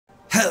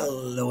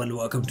Hello and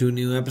welcome to a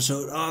new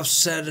episode of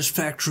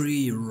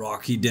Satisfactory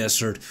Rocky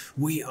Desert.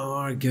 We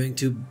are going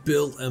to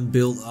build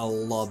a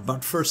lot,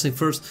 but first thing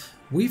first,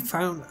 we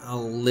found a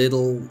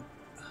little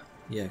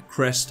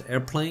crashed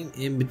airplane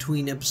in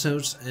between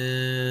episodes,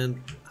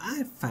 and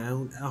I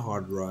found a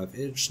hard drive.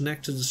 It's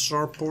next to the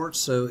starport,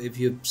 so if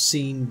you've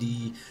seen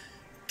the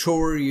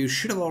tour, you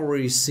should have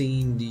already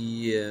seen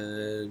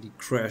the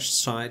crashed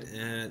site,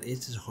 and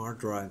it is a hard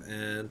drive,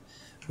 and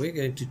we're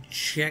going to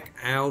check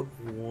out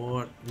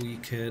what we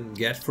can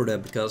get for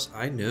that, because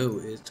I know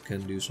it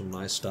can do some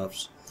nice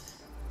stuff.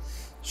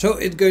 So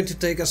it's going to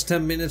take us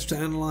 10 minutes to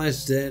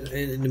analyze that,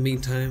 and in the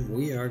meantime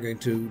we are going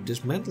to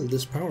dismantle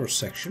this power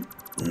section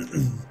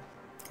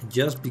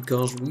just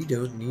because we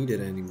don't need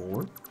it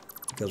anymore,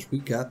 because we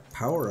got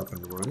power up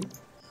and running,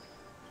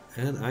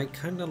 and I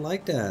kinda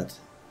like that.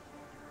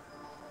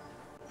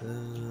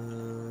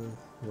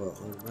 Well,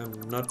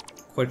 I'm not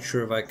quite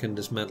sure if I can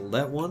dismantle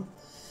that one.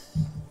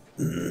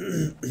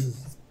 And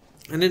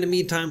in the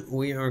meantime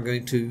we are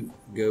going to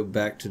go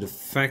back to the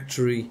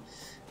factory,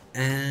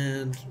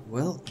 and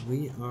well,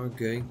 we are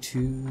going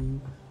to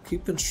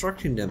keep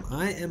constructing them.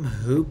 I'm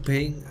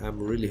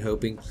really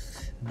hoping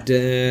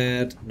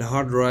that the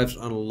hard drives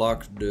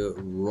unlock the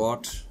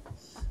rod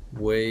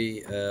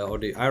way or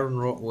the iron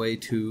rod way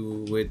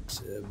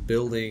with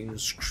building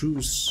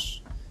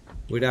screws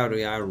without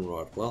the iron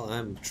rod. Well,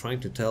 I'm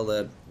trying to tell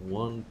that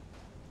one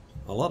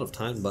a lot of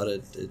time, but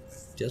it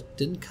just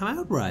didn't come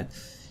out right.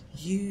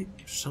 I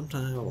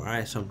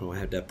sometimes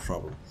have that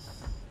problem.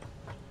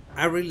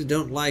 I really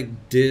don't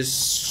like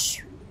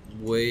this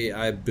way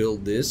I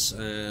build this,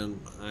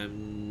 and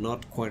I'm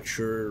not quite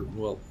sure.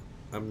 Well,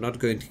 I'm not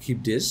going to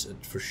keep this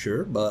for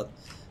sure, but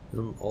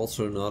I'm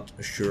also not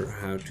sure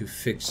how to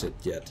fix it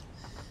yet.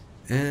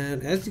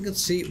 And as you can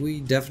see, we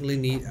definitely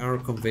need our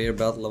conveyor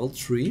belt level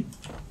 3,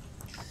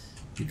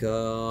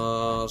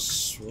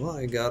 because well,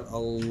 I got a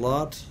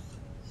lot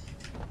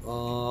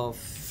of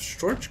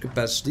storage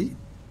capacity,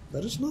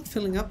 but it's not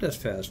filling up that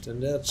fast,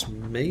 and that's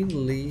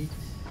mainly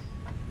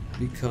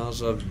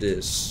because of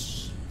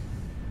this.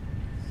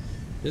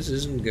 This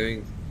isn't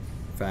going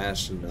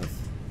fast enough.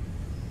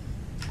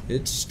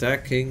 It's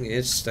stacking,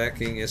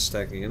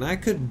 and I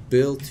could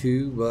build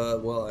 2,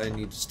 but well, I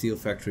need a steel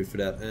factory for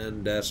that,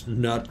 and that's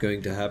not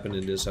going to happen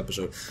in this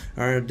episode.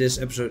 This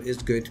episode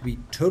is going to be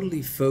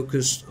totally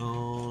focused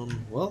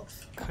on, well,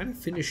 kind of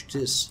finish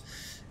this.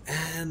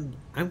 And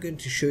I'm going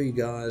to show you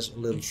guys a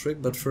little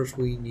trick, but first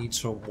we need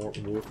some more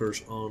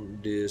workers on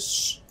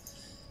this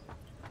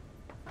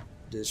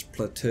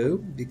plateau,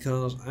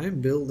 because I'm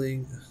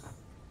building.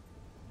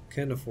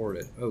 Can't afford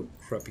it. Oh,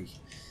 crappy.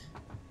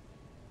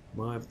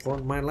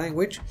 Pardon my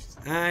language.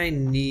 I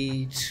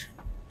need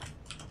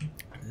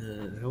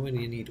how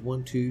many I need?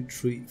 1, 2,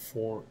 3,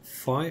 4,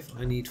 5.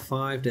 I need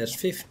 5. That's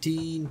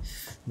 15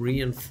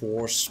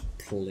 reinforced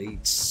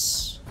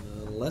plates.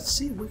 Let's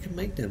see if we can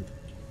make them.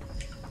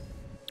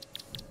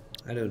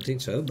 I don't think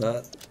so,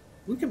 but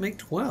we can make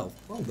 12.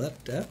 Well,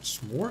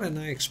 that's more than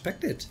I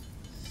expected.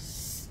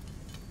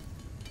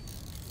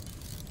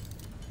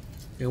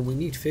 And we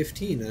need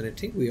 15, and I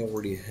think we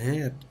already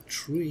had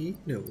 3.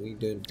 No, we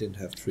didn't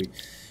have 3.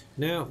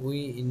 Now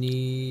we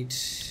need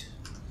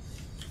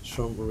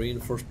some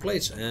reinforced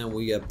plates, and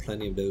we got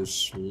plenty of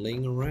those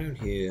laying around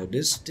here.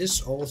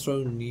 This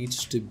also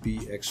needs to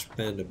be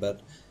expanded,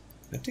 but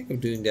I think I'm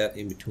doing that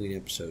in between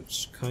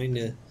episodes,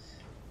 kinda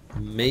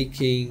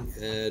making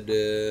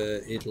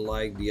it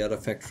like the other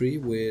factory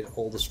with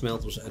all the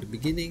smelters at the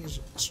beginning,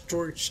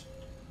 storage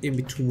in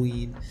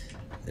between,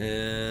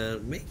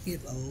 and making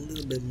it a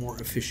little bit more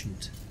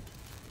efficient.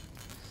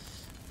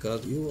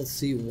 Because you will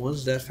see,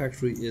 once that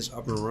factory is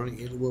up and running,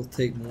 it will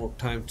take more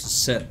time to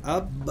set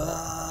up,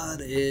 but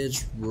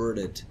it's worth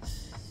it.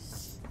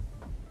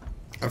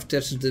 I've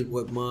tested it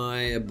with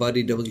my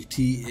buddy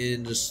WT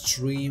in the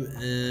stream,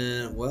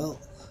 and well,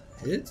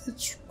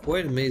 it's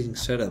quite amazing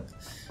setup.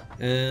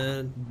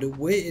 And the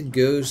way it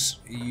goes,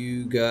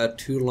 you got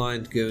 2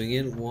 lines going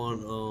in,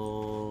 one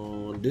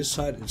on this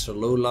side, it's a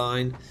low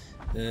line,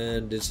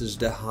 and this is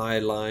the high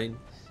line,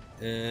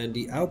 and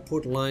the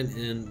output line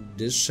in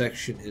this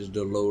section is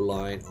the low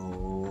line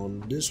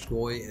on this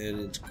way, and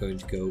it's going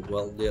to go,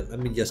 well, yeah, let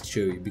me just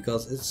show you,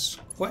 because it's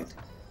quite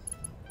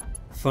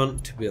fun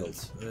to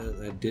build,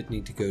 and I did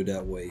need to go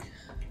that way.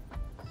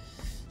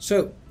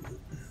 So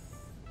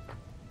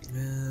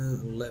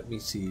let me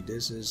see,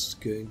 this is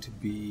going to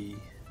be,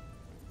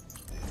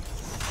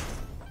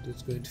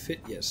 it's going to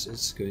fit. Yes,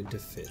 it's going to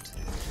fit.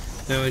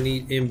 Now I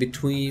need in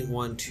between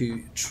 1,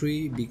 2,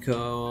 3,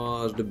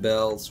 because the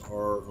belts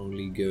are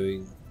only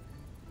going,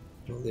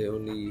 well, they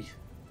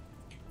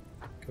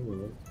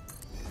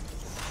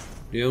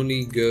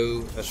only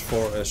go as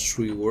far as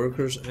 3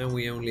 workers, and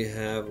we only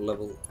have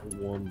level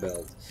 1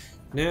 belt.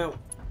 Now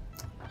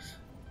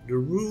the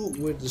rule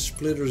with the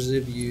splitters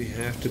is you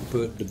have to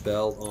put the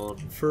belt on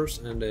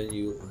first, and then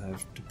you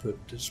have to put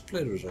the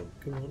splitters on.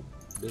 Come on,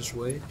 this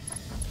way.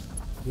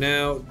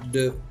 Now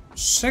the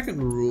second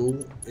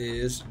rule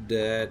is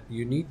that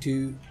you need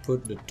to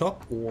put the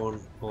top one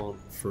on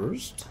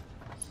first,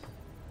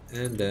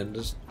 and then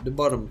the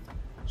bottom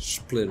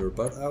splitter.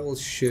 But I will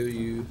show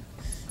you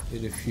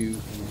in a few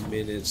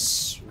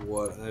minutes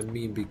what I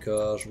mean,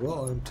 because,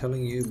 well, I'm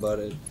telling you, but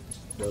it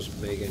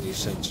doesn't make any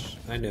sense.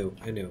 I know.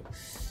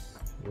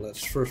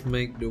 Let's first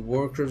make the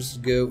workers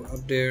go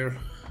up there.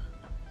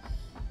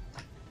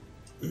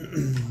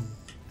 And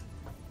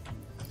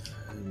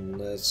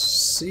let's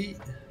see.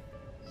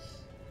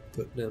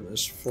 Put them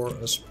as far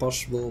as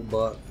possible,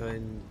 but I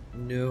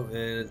know,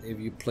 and if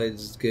you play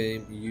this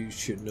game, you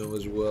should know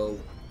as well,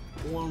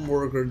 one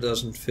worker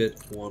doesn't fit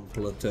one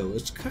plateau.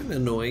 It's kind of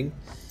annoying,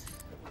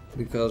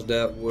 because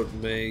that would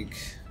make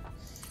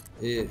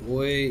it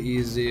way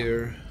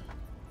easier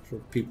for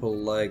people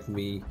like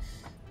me.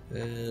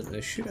 And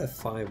I should have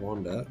 5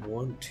 on that.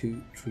 1,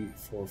 2, 3,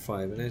 4,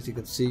 5. And as you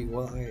can see,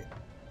 well,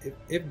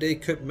 if they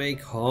could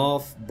make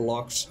half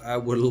blocks, I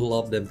would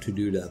love them to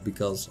do that,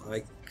 because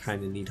I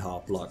kind of need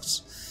half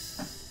blocks.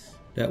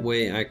 That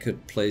way I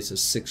could place a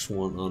 6th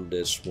one on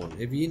this one.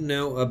 If you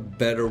know a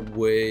better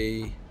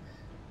way,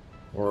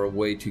 or a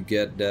way to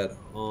get that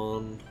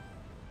on,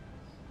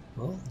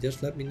 well,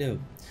 just let me know.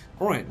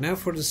 Alright, now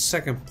for the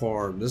second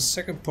part. The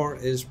second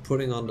part is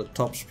putting on the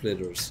top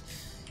splitters.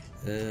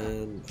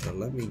 And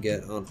let me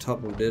get on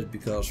top of this,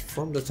 because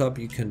from the top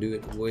you can do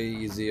it way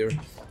easier.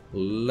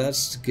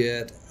 Let's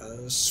get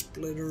a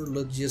splitter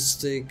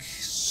logistic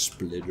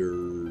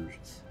splitter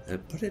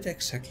and put it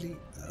exactly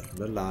on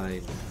the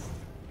line.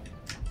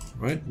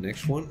 Right,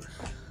 next one.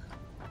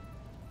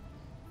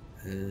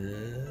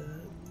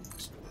 And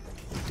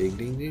ding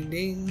ding ding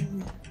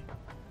ding.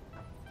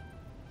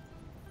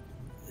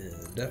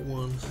 And that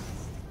one.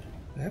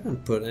 I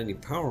haven't put any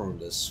power on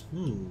this.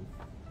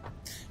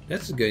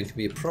 That's going to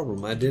be a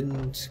problem. I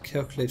didn't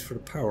calculate for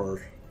the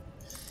power.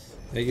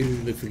 I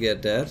usually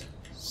forget that.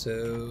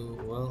 So,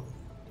 well.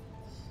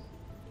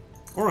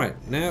 Alright,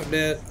 now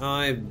that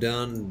I've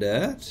done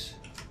that,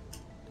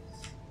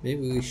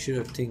 maybe we should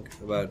have think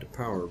about the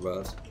power,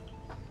 but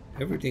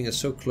everything is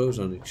so close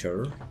on each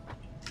other.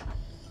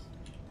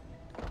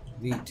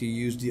 Need to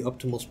use the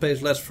optimal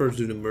space. Let's first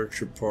do the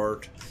merger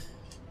part.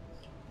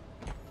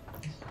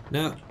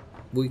 Now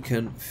we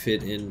can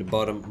fit in the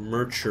bottom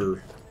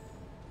merger,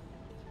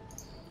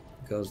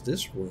 because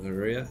this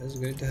area is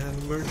going to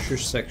have a merger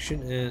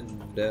section,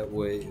 and that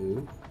way,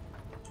 ooh,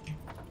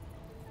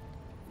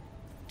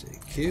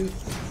 thank you,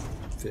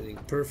 fitting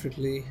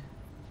perfectly.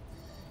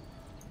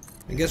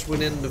 I guess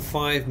within the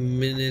 5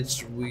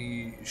 minutes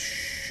we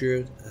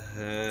should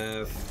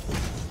have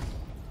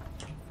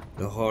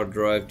the hard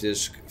drive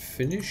disk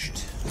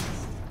finished.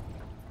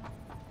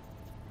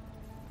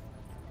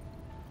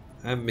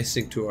 I'm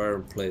missing 2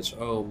 iron plates.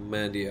 Oh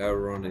man, the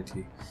irony.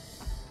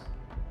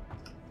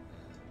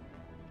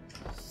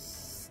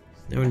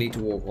 Now I need to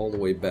walk all the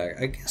way back.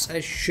 I guess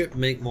I should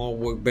make more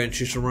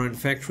workbenches around the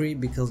factory,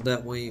 because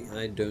that way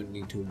I don't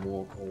need to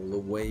walk all the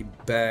way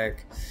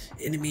back.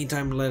 In the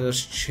meantime, let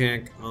us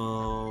check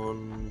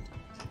on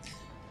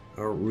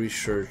our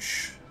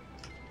research,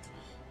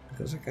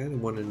 because I kind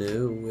of want to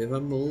know if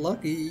I'm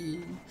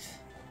lucky.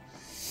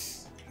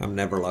 I'm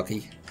never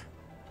lucky.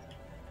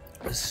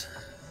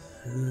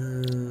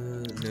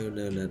 No,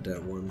 not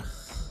that one.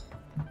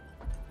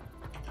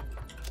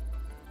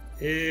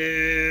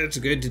 It's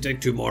going to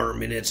take 2 more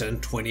minutes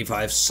and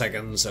 25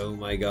 seconds. Oh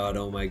my god,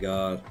 oh my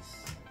god.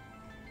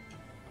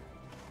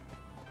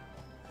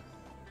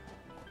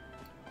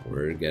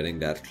 We're getting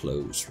that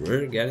close.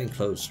 We're getting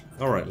close.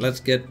 Alright, let's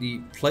get the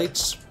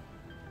plates.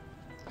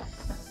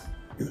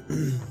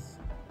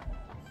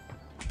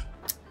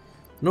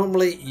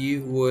 Normally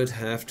you would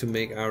have to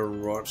make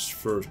iron rods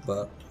first,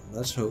 but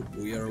let's hope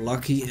we are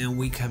lucky and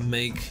we can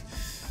make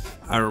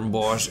iron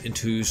bars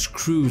into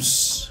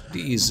screws the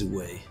easy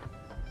way.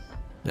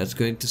 That's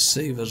going to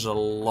save us a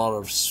lot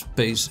of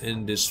space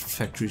in this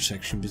factory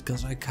section,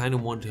 because I kind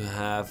of want to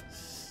have,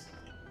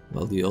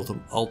 well, the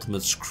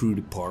ultimate screw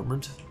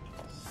department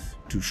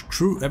to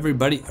screw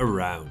everybody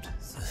around.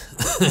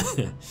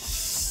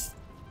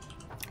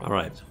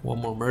 Alright, one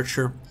more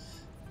merger.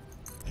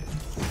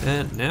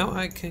 And now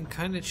I can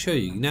kind of show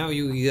you. Now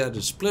you got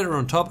a splitter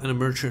on top and a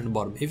merger in the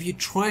bottom. If you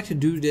try to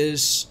do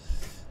this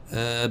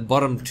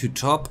bottom to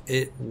top,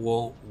 it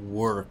won't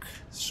work.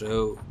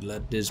 So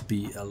let this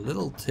be a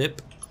little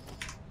tip.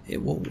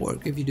 It won't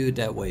work if you do it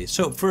that way.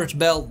 So first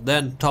belt,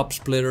 then top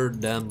splitter,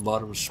 then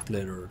bottom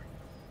splitter.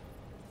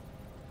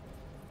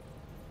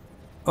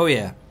 Oh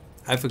yeah,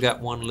 I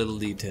forgot one little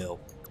detail.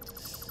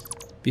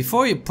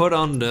 Before you put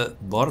on the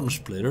bottom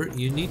splitter,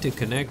 you need to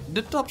connect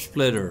the top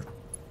splitter.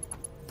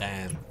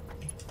 Damn.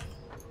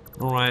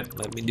 Alright,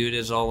 let me do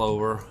this all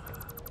over.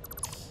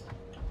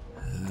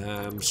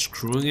 I'm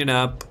screwing it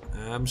up.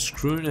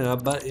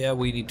 But yeah,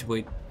 we need to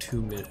wait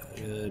 2 minutes.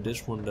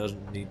 This one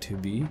doesn't need to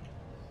be,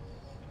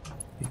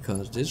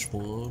 because this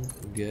one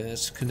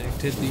gets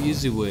connected the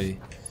easy way.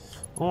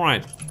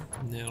 Alright,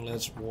 now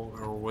let's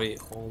walk our way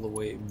all the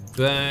way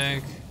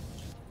back.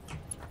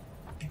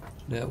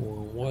 That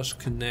one was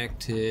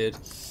connected.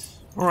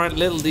 Alright,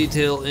 little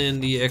detail in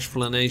the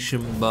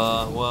explanation,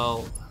 but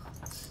well,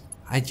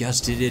 I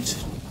just did it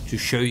to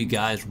show you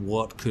guys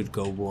what could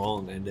go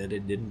wrong and that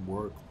it didn't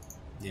work.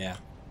 Yeah,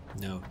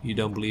 no, you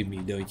don't believe me,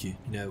 don't you?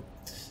 No,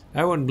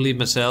 I wouldn't believe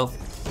myself.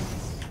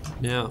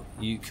 Now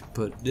you can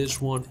put this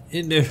one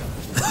in there.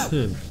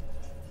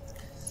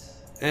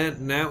 And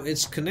now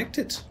it's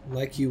connected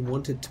like you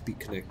want it to be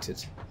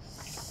connected.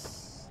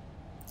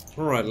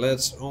 Alright,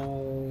 let's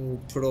all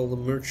put all the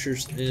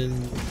mergers in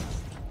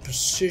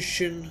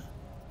position.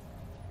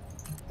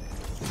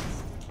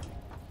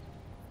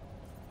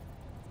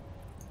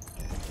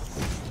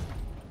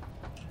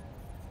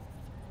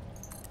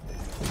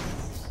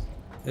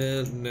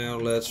 And now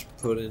let's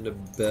put in the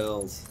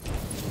belt.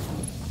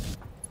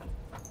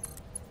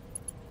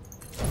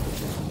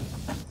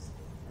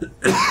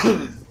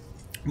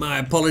 My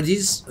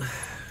apologies.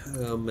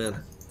 Oh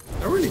man,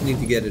 I really need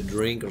to get a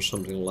drink or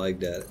something like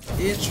that.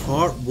 It's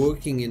hard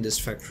working in this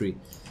factory.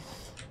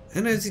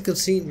 And as you can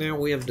see, now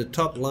we have the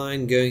top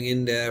line going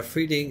in there,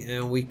 feeding,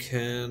 and we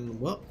can,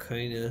 well,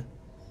 kinda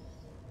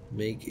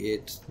make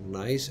it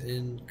nice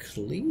and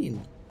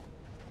clean.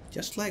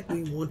 Just like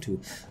we want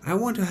to. I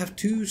want to have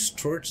 2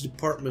 storage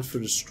departments for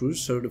the screws.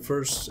 So the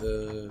first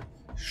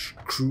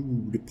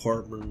screw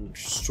department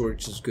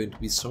storage is going to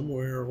be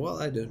somewhere.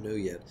 Well, I don't know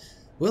yet.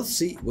 We'll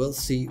see, we'll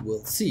see,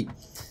 we'll see.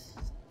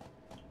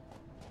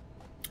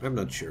 I'm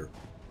not sure.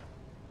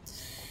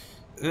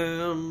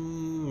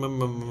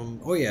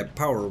 Oh yeah,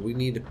 power. We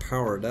need the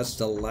power. That's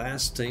the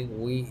last thing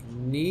we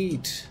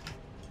need.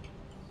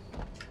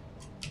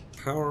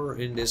 Power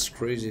in this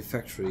crazy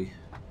factory.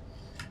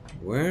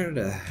 Where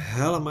the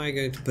hell am I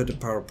going to put the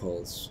power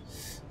poles?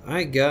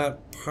 I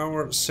got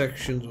power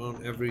sections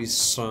on every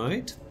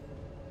side.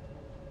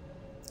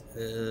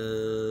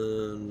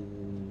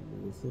 And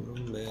oh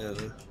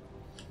man,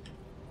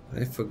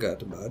 I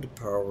forgot about the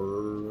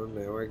power.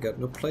 Now I got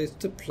no place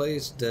to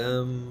place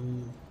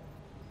them.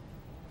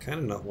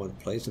 Kind of not want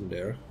to place them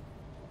there.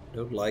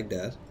 Don't like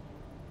that.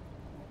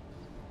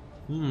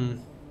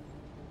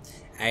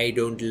 I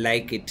don't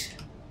like it.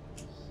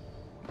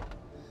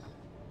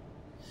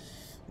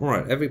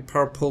 Alright, every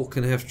power pole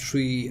can have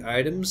 3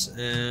 items,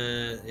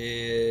 and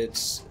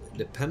it's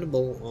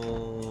dependable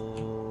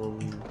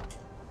on,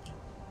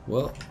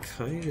 well,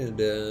 kind of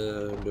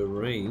the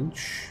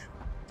range.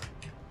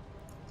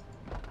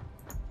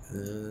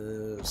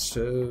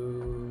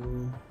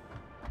 So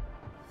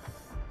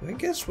I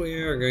guess we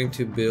are going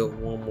to build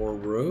one more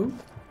row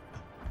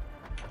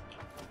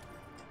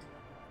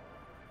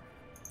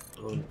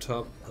on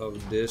top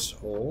of this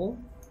all.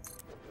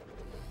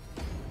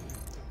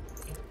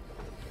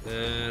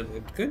 And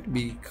it's going to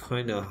be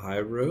kind of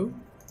high row.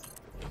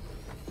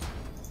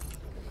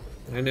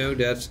 I know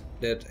that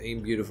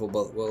ain't beautiful,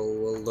 but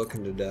we'll look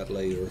into that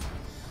later.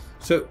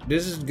 So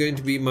this is going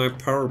to be my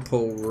power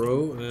pole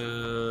row,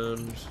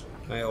 and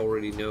I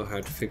already know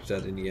how to fix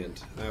that in the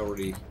end. I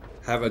already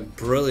have a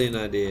brilliant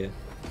idea.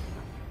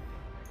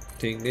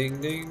 Ding ding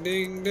ding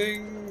ding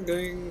ding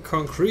ding.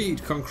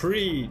 Concrete,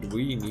 concrete.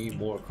 We need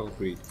more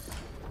concrete.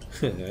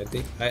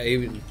 I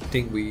even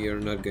think we are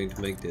not going to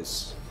make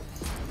this.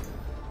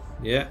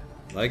 Yeah,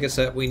 like I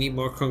said, we need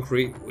more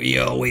concrete. We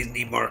always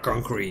need more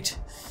concrete.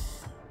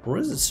 Or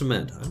is it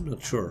cement? I'm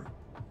not sure.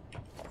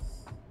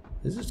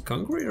 Is it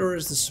concrete or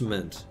is it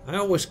cement? I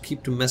always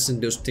keep to messing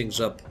those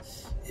things up.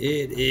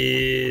 It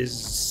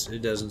is...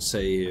 It doesn't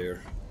say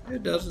here.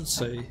 It doesn't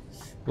say.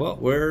 Well,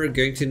 we're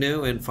going to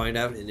know and find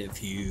out in a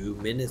few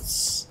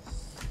minutes.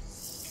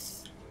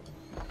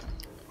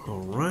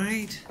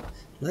 Alright.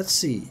 Let's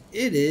see.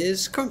 It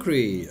is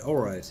concrete.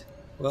 Alright.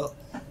 Well,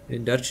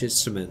 in Dutch it's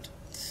cement.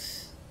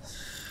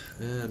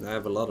 And I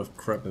have a lot of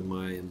crap in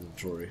my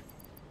inventory.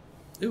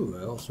 Ooh,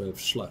 I also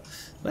have slug.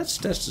 Let's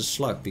test the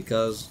slug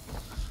because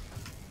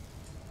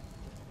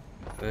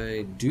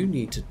I do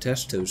need to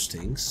test those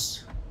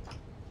things.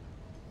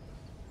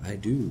 I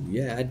do.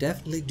 Yeah, I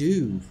definitely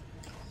do.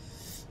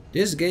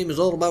 This game is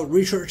all about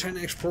research and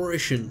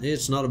exploration.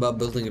 It's not about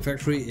building a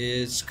factory.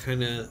 It's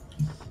kind of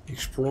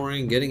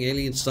exploring, getting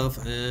alien stuff,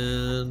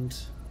 and...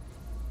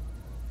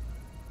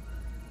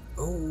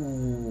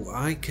 Oh,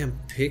 I can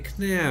pick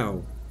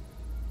now.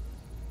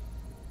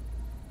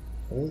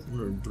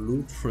 Alternate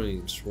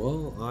blueprints.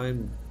 Well,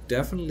 I'm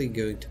definitely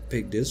going to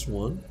pick this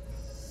one.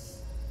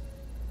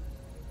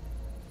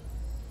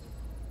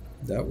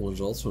 That one's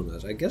also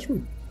nice. I guess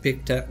we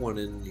picked that one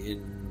in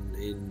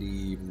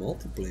the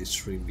multiplayer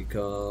stream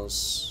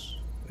because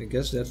I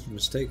guess that's a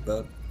mistake,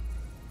 but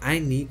I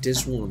need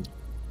this one.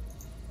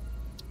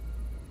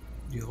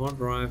 The hard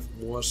drive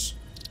was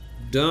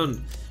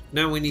done.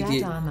 Now we need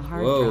Data on the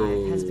hard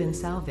drive has been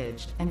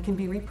salvaged and can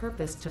be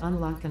repurposed to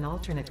unlock an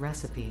alternate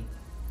recipe.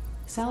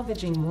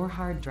 Salvaging more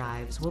hard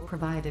drives will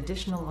provide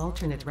additional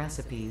alternate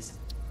recipes.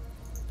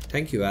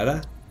 Thank you,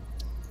 Ada.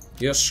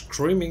 You're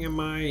screaming in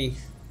my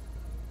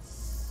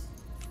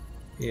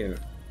ear.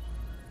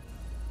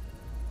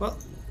 Well,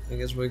 I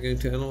guess we're going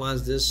to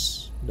analyze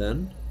this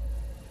then.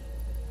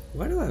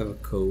 Why do I have a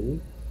coal?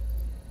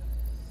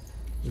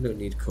 We don't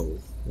need coal.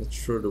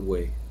 Let's throw it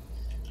away.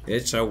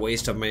 It's a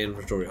waste of my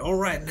inventory.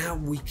 Alright, now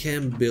we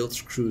can build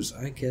screws.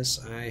 I guess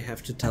I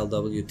have to tell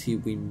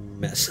WT we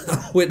mess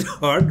up with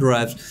hard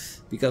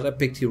drives because I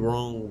picked the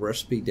wrong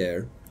recipe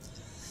there.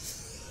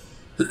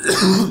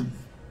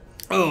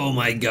 Oh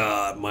my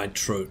god, my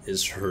throat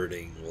is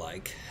hurting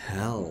like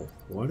hell.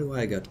 Why do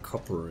I got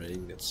copper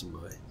ingots in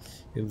my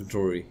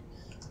inventory?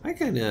 I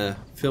kinda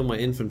fill my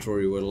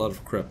inventory with a lot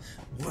of crap.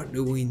 What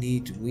do we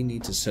need? We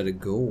need to set a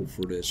goal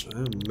for this.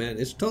 Oh man,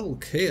 it's total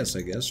chaos,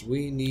 I guess.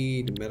 We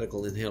need a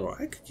medical inhaler.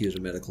 I could use a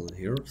medical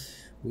inhaler.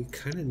 We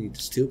kinda need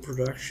steel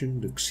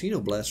production. The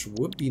xenoblaster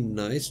would be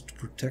nice to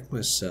protect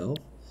myself,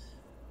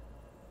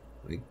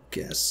 I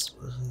guess.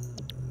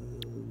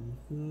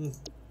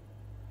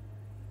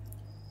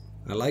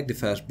 I like the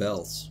fast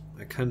belts.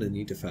 I kinda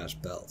need the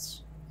fast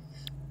belts.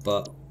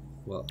 But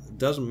well, it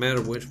doesn't matter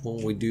which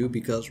one we do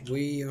because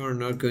we are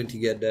not going to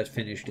get that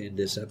finished in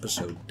this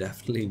episode.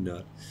 Definitely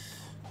not.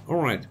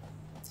 Alright.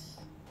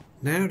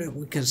 Now that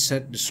we can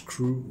set the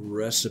screw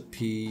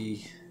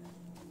recipe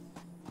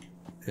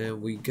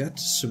and we got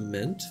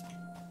cement,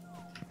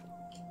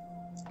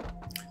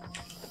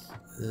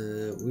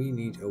 we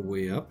need a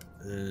way up,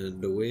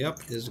 and the way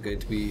up is going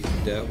to be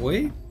that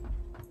way.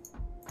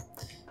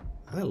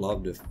 I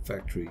love the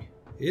factory.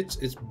 It's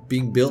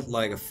being built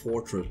like a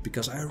fortress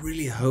because I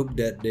really hope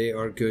that they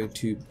are going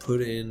to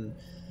put in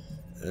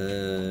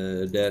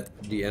that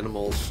the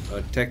animals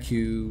attack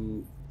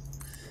you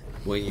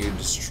when you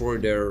destroy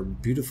their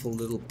beautiful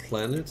little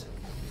planet.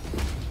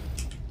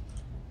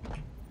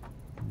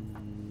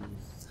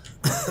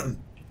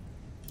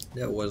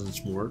 That wasn't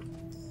smart.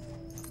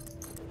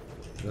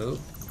 No,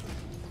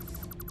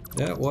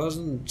 that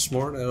wasn't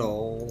smart at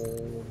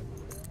all.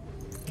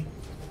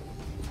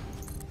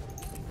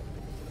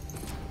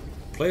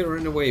 Player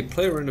in the way,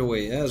 player in the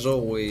way. As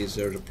always,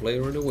 there's a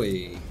player in the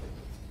way.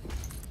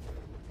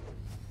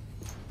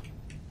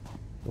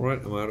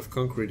 Alright, I'm out of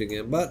concrete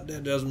again, but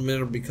that doesn't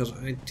matter because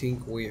I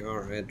think we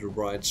are at the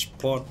right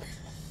spot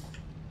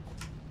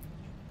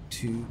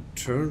to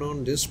turn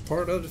on this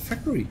part of the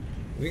factory.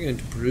 We're going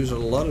to produce a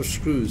lot of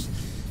screws.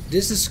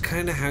 This is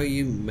kind of how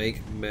you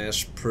make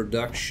mass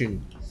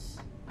production.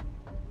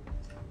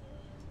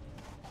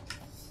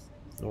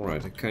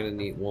 Alright, I kind of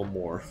need one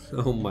more.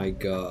 Oh my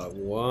god,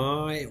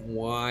 why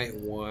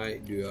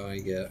do I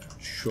get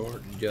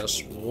short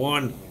just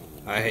one?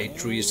 I hate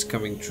trees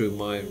coming through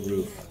my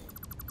roof.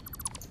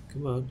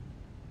 Come on.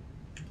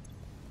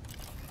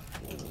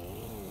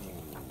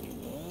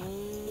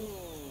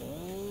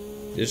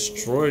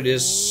 Destroy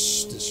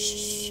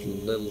this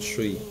little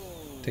tree.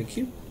 Thank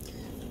you.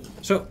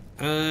 So,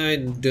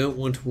 I don't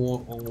want to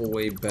walk all the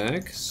way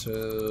back,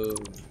 so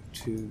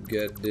to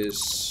get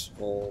this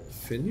all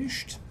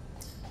finished,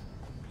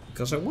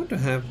 because I want to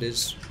have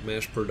this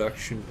mass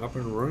production up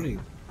and running.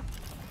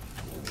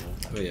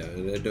 Oh yeah,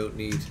 and I don't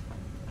need...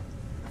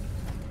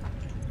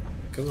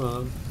 Come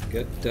on,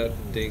 get that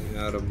thing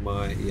out of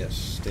my...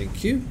 Yes,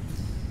 thank you.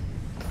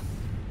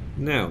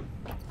 Now,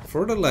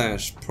 for the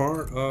last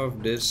part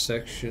of this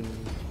section,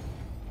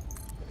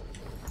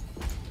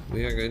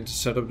 we are going to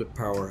set up the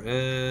power,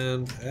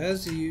 and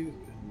as you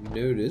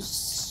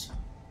notice,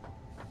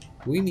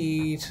 we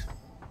need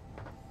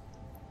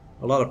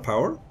a lot of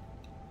power.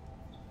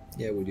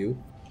 Yeah, we do.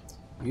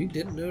 You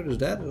didn't notice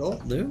that at all?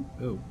 No?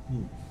 Oh.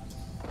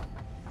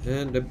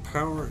 And the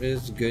power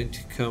is going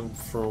to come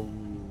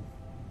from...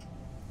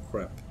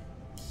 crap.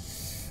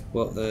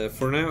 Well,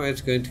 for now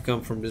it's going to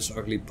come from this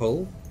ugly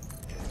pole.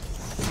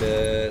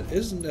 That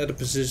isn't at a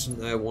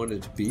position I want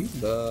it to be,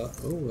 but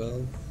oh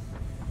well.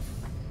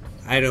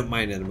 I don't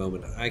mind at the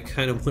moment. I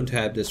kind of want to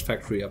have this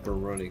factory up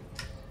and running.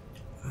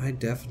 I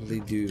definitely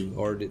do,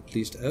 or at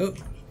least, oh,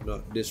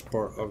 not this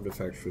part of the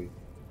factory.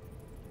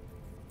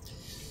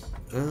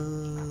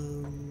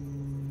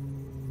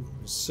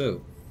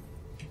 So,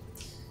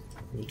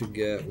 I'm going to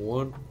get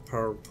one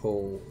power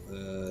pole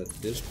at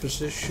this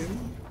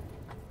position.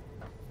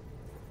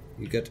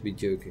 You got to be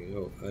joking.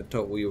 Oh, I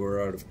thought we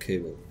were out of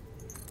cable.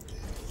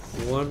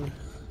 One.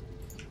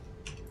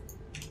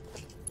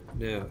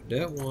 Now,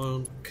 that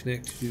one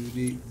connected to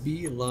the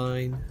B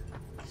line.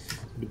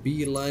 The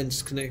B line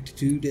is connected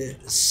to the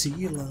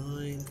C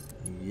line.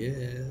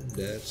 Yeah,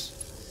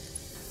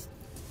 that's...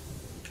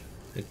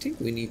 I think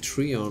we need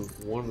 3 on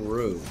one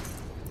row.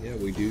 Yeah,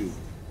 we do.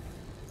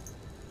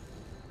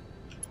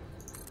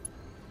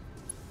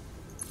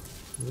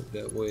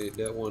 That way,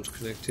 that one's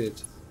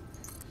connected.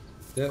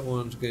 That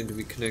one's going to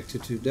be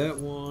connected to that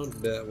one.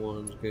 That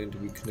one's going to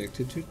be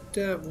connected to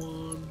that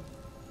one.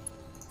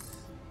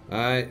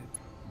 I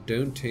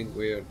don't think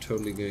we are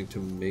totally going to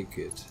make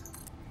it,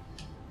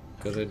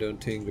 because I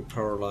don't think the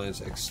power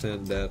lines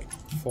extend that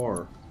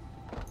far.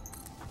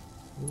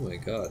 Oh my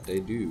god, they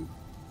do.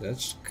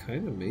 That's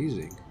kind of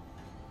amazing.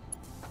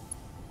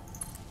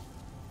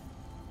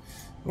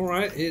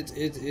 Alright,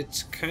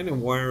 it's kind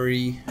of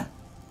wiry,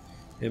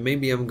 and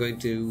maybe I'm going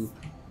to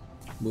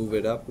move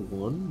it up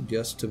one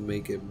just to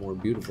make it more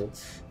beautiful.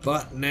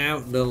 But now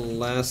the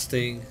last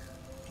thing,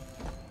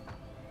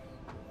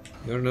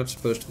 you're not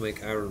supposed to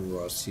make iron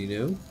rods, you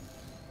know?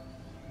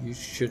 You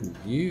shouldn't.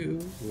 You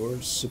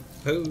were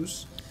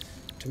supposed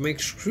to make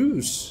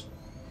screws.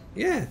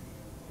 Yeah.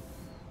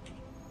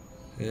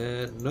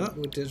 And not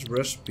with this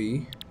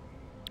recipe.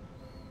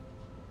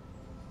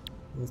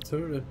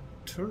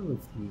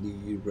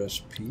 Alternatively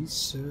recipe,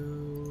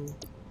 so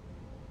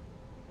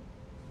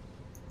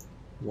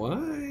why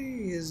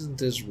isn't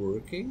this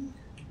working?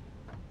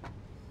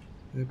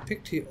 I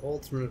picked the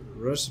alternate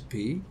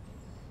recipe,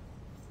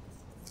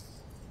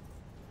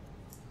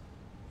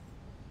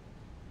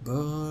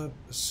 but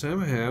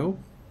somehow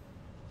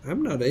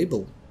I'm not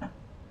able.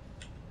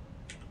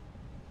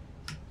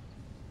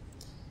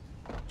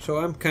 So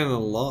I'm kind of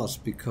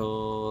lost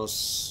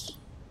because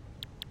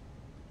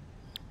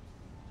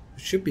I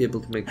should be able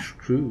to make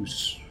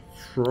screws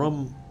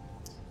from,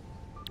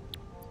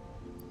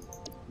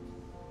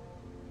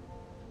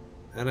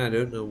 and I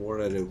don't know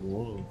what I did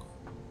wrong.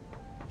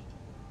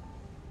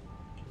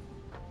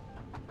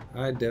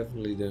 I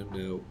definitely don't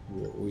know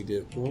what we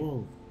did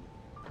wrong.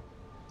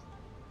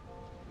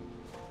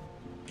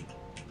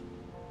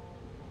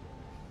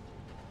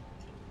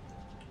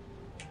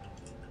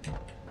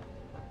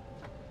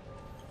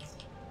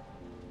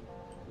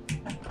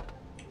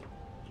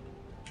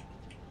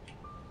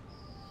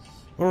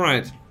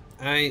 Alright,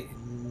 I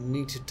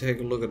need to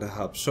take a look at the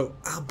hub, so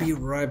I'll be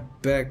right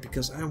back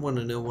because I want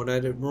to know what I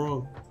did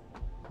wrong.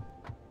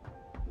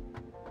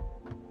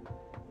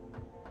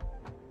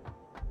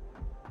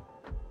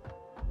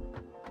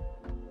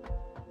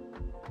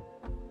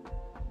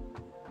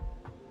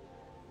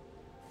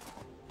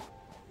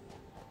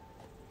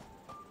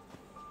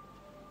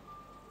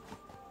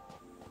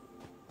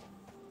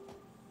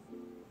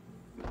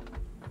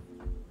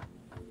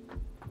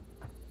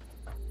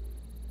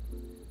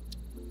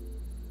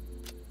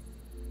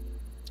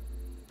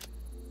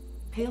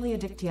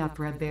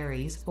 Paleodictyoptera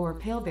berries, or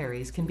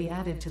paleberries, can be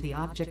added to the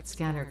Object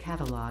Scanner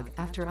catalog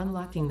after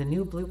unlocking the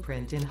new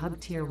blueprint in Hub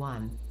Tier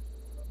 1.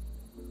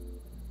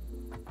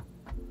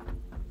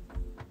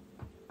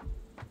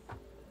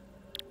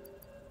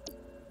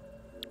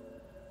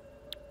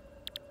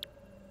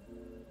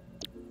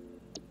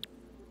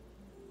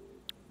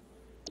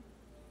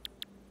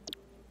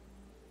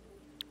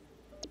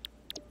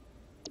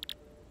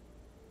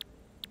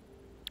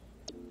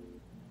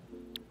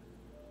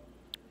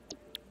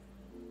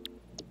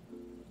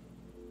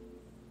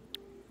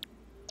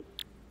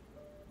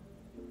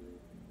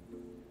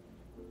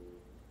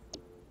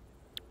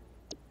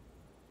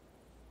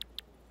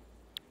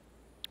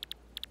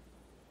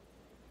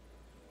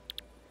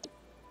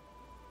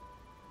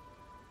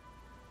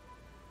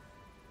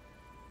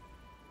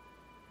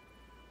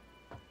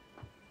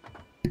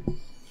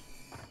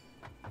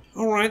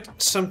 Alright,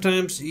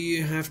 sometimes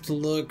you have to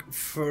look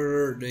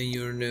further than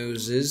your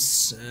nose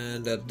is,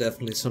 and that's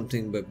definitely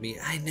something but me.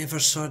 I never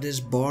saw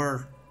this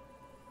bar,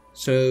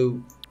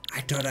 so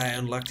I thought I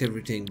unlocked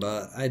everything,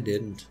 but I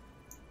didn't.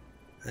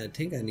 I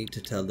think I need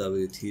to tell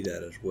WT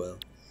that as well.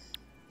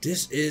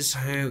 This is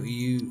how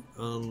you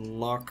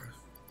unlock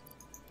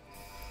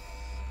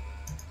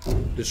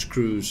the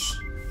screws.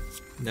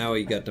 Now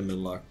we got them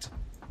unlocked.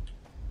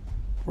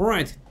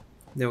 Alright.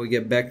 Now we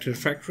get back to the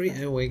factory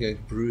and we're going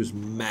to produce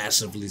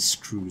massively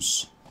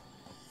screws.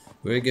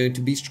 We're going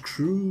to be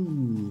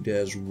screwed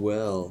as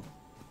well.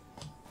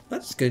 But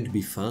it's going to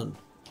be fun.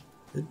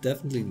 It's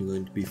definitely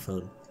going to be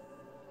fun.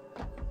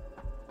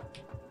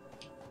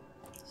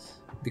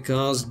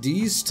 Because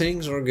these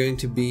things are going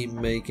to be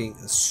making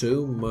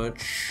so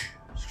much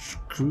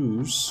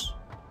screws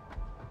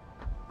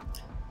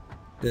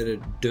that I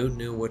don't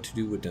know what to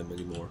do with them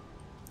anymore.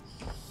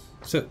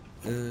 So,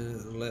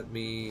 let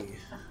me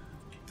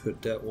put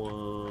that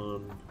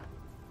one.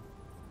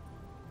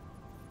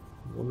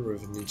 I wonder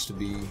if it needs to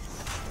be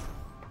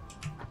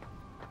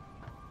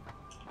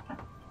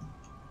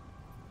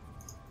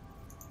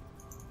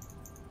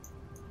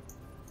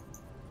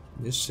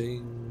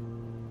missing.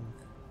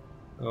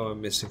 Oh, I'm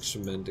missing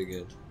cement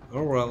again.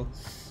 Oh well.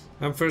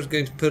 I'm first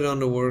going to put on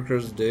the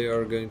workers. They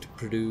are going to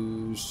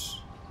produce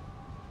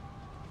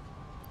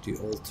the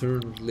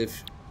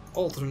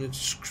alternate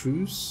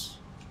screws.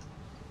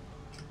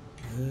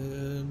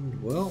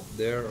 And well,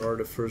 there are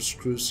the first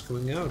screws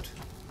coming out.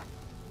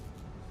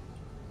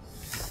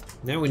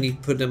 Now we need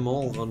to put them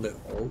all on the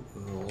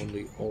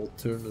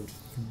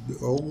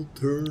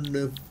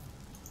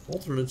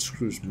alternate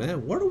screws.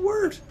 Man, what a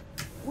word!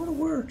 What a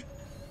word!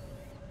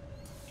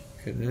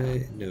 Can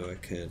I? No, I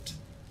can't.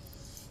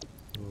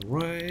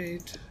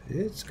 Alright,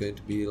 it's going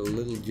to be a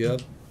little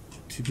job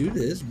to do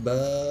this,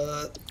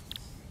 but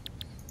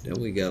then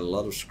we got a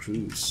lot of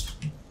screws.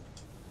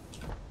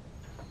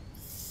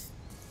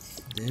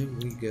 Then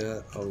we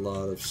got a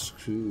lot of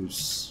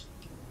screws.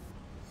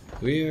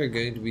 We are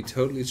going to be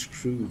totally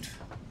screwed.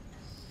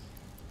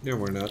 No,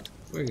 we're not.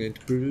 We're going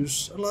to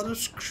produce a lot of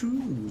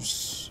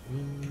screws.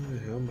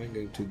 How am I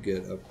going to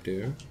get up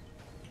there?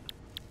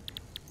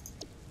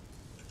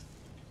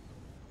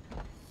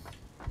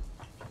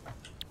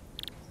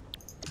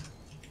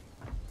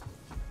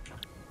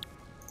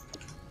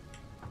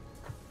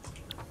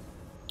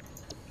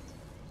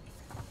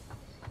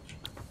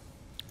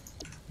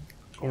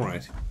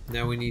 Alright,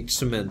 now we need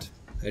cement,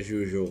 as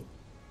usual.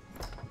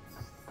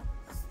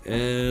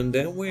 And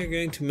then we're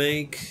going to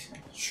make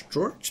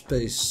storage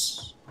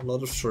space. A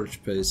lot of storage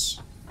space.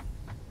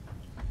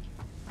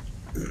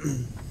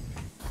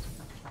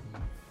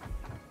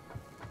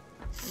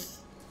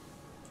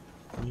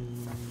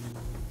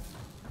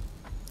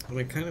 And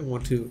I kind of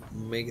want to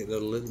make it a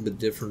little bit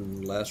different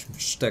than the last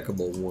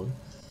stackable one.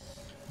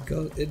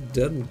 Because it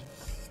doesn't...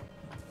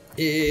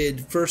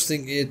 First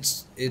thing,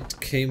 it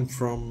came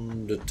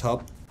from the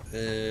top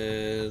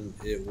and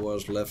it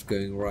was left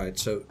going right.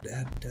 So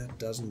that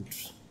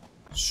doesn't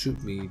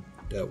suit me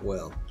that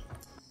well.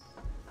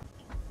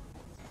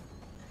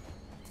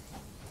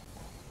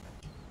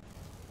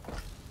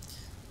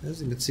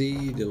 As you can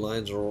see, the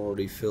lines are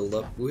already filled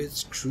up with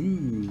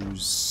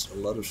screws. A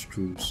lot of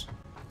screws.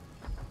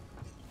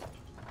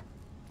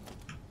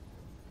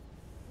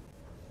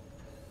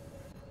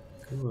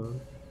 Come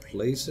on,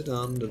 place it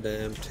on the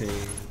damn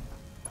thing.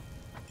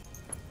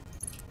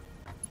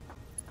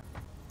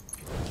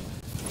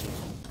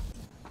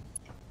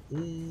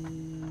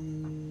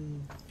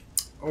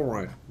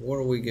 Alright, what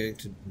are we going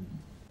to do?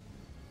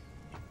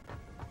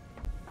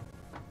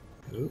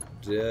 Oh,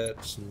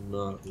 that's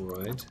not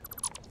right.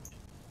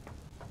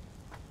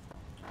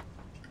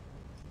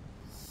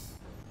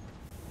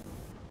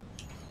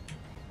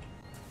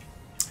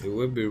 It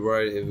would be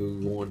right if we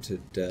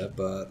wanted that,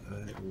 but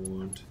I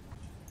want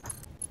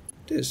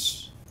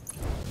this.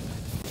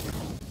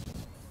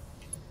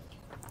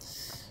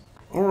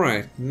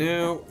 Alright,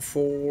 now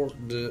for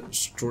the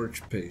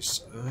storage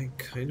space. I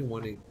kind of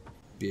want to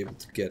be able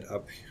to get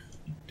up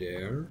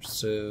there,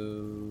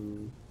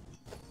 so...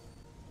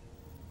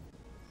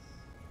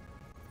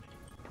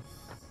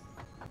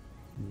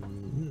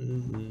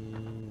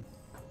 I'm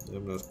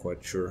not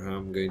quite sure how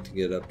I'm going to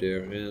get up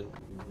there, and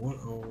what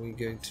are we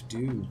going to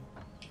do?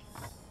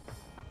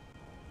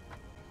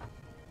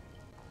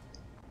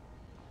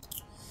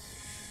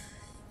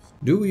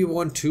 Do we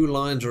want 2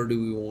 lines or do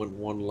we want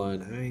 1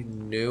 line? I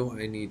know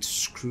I need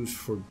screws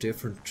for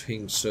different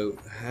things, so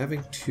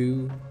having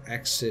 2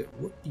 exit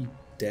would be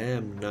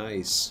damn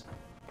nice.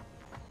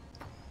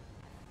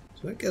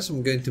 So I guess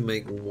I'm going to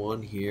make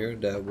 1 here,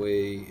 that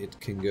way it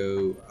can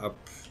go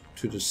up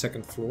to the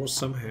 2nd floor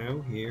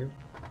somehow here.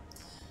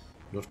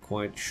 Not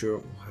quite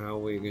sure how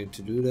we're going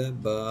to do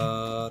that,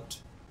 but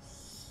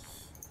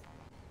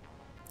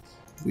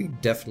we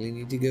definitely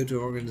need to go to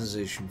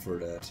organization for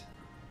that.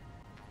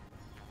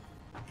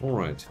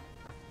 Alright,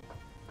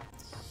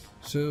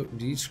 so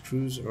these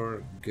screws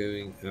are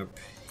going up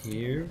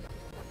here,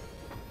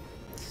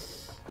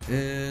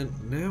 and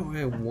now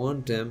I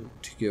want them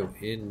to go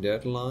in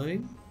that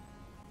line,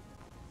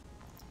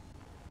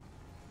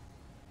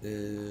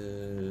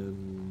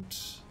 and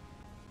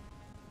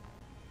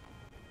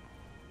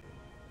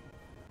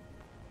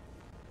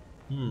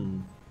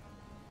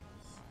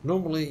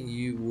normally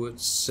you would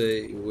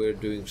say we're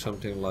doing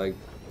something like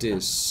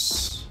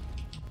this.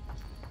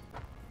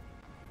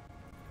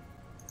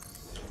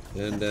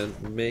 And then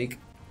make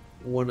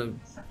one of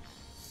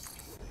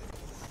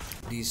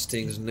these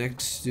things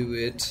next to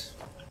it.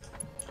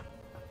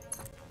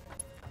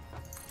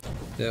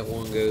 That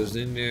one goes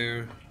in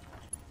there.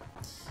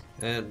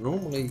 And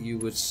normally you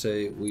would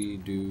say we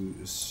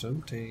do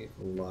something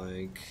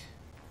like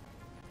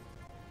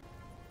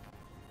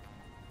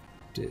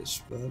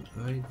this, but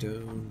I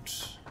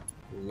don't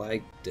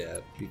like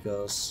that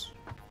because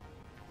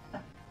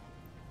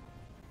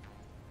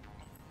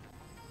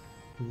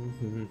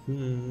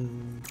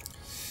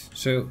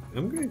so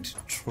I'm going to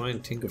try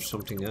and think of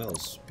something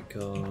else,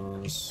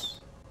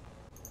 because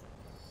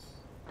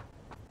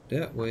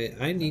that way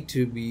I need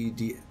to be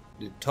the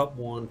top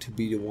one to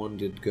be the one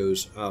that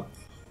goes up.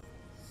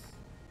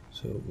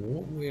 So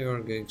what we are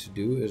going to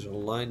do is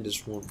align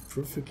this one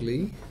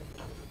perfectly.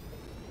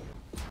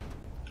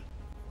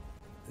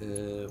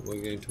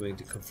 We're going to make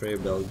the conveyor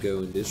belt go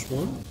in this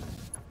one,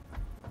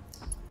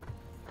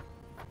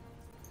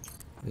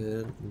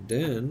 and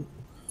then,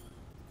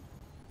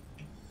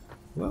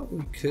 well,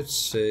 we could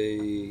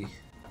say,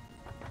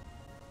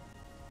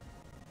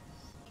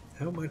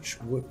 how much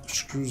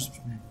screws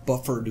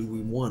buffer do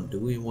we want? Do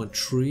we want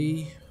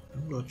 3?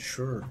 I'm not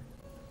sure.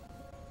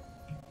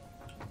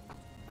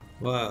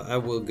 Well, I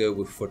will go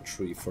with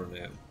 3 for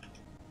now.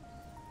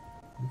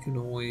 We can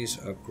always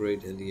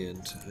upgrade at the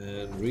end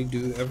and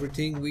redo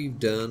everything we've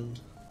done,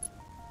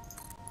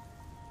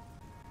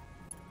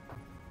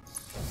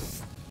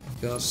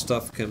 because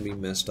stuff can be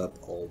messed up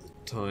all the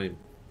time.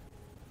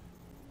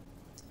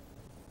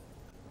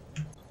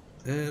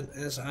 And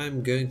as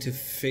I'm going to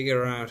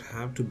figure out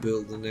how to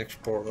build the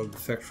next part of the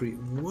factory,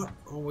 what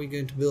are we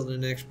going to build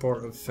in the next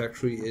part of the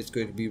factory? It's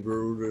going to be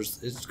rotors,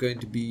 it's going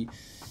to be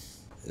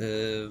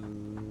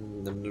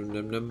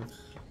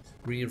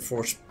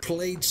reinforced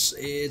plates,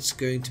 it's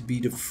going to be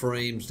the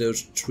frames,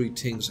 those 3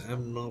 things.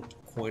 I'm not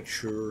quite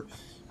sure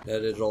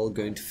that it's all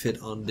going to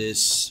fit on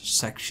this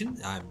section.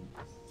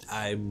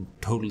 I'm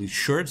totally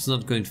sure it's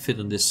not going to fit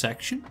on this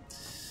section.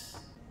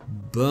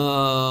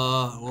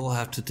 but we'll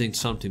have to think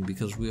something,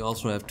 because we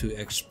also have to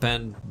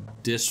expand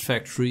this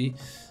factory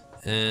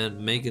and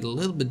make it a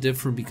little bit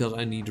different, because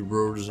I need the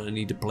rotors, I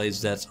need the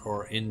plates that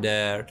are in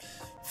there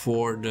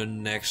for the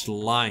next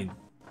line.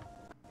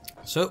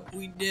 So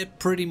we did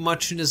pretty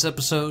much in this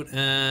episode,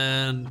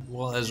 and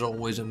well, as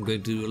always, I'm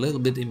going to do a little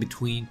bit in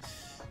between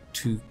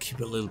to keep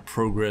a little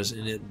progress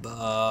in it,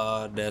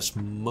 but that's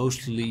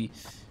mostly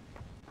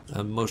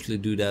I mostly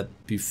do that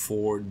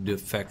before the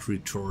factory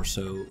tour.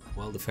 So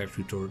well, the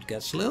factory tour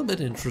gets a little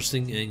bit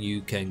interesting and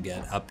you can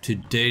get up to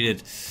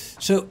date.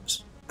 So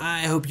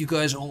I hope you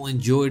guys all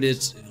enjoyed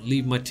it.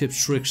 Leave my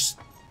tips, tricks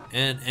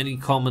and any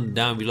comment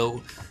down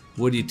below.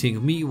 What do you think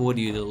of me? What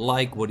do you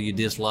like? What do you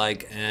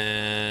dislike?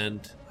 And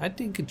I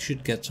think it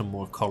should get some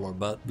more color,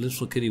 but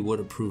Blissful Kitty would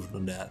approve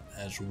on that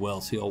as well.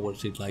 So you always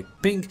think like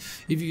pink.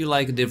 If you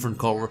like a different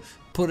color,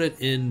 put it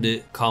in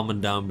the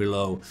comment down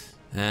below.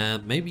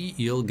 And maybe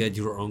you'll get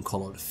your own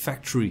colored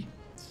factory.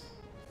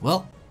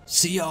 Well,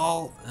 see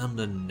y'all on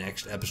the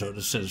next episode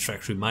of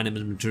Satisfactory. My name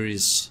is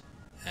Menturius,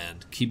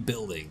 and keep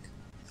building.